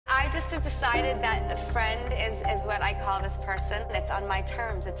just have decided that a friend is what I call this person. It's on my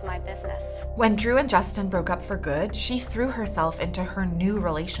terms, it's my business. When Drew and Justin broke up for good, she threw herself into her new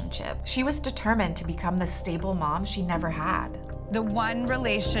relationship. She was determined to become the stable mom she never had. The one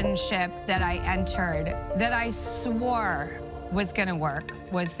relationship that I entered that I swore was gonna work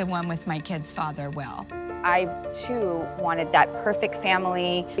was the one with my kid's father, Will. I, too, wanted that perfect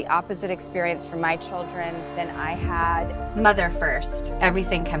family, the opposite experience for my children than I had. Mother first.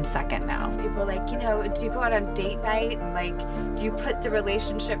 Everything comes second now. People are like, you know, do you go out on date night? And like, do you put the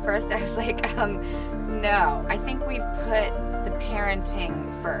relationship first? I was like, no. I think we've put the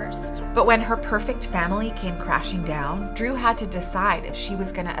parenting first. But when her perfect family came crashing down, Drew had to decide if she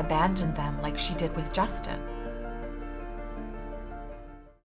was going to abandon them like she did with Justin.